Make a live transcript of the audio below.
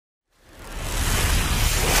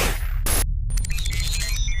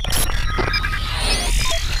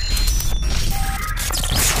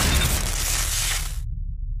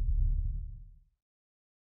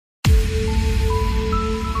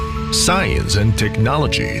Science and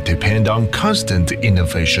technology depend on constant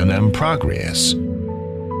innovation and progress.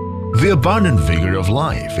 The abundant vigor of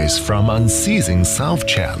life is from unceasing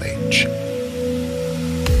self-challenge.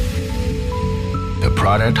 The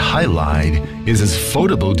product highlight is its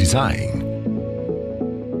foldable design,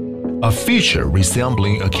 a feature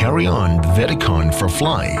resembling a carry-on Veticon for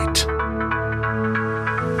flight.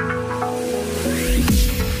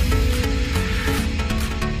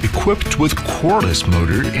 Equipped with cordless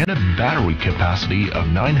motor and a battery capacity of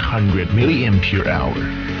 900 mAh,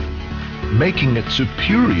 making it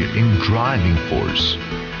superior in driving force.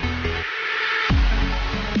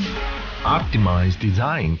 Optimized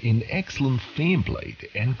design in excellent fin blade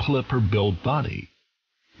and clipper build body,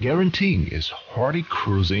 guaranteeing its hardy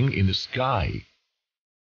cruising in the sky.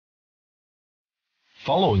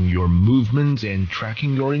 Following your movements and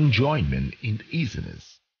tracking your enjoyment in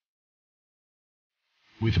easiness.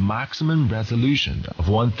 With maximum resolution of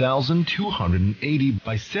 1280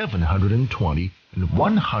 by 720 and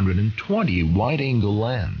 120 wide-angle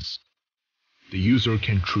lens, the user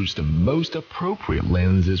can choose the most appropriate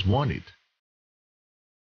lenses wanted.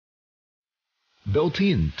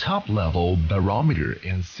 Built-in top-level barometer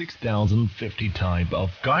and 6050 type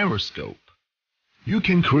of gyroscope, you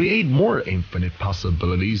can create more infinite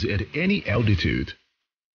possibilities at any altitude.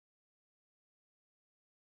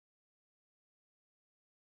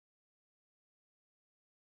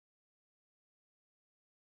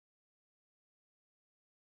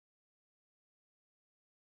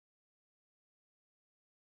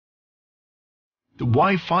 The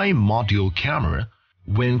Wi-Fi module camera,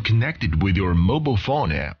 when connected with your mobile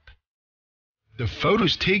phone app, the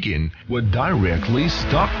photos taken will directly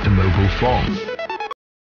stalk the mobile phone.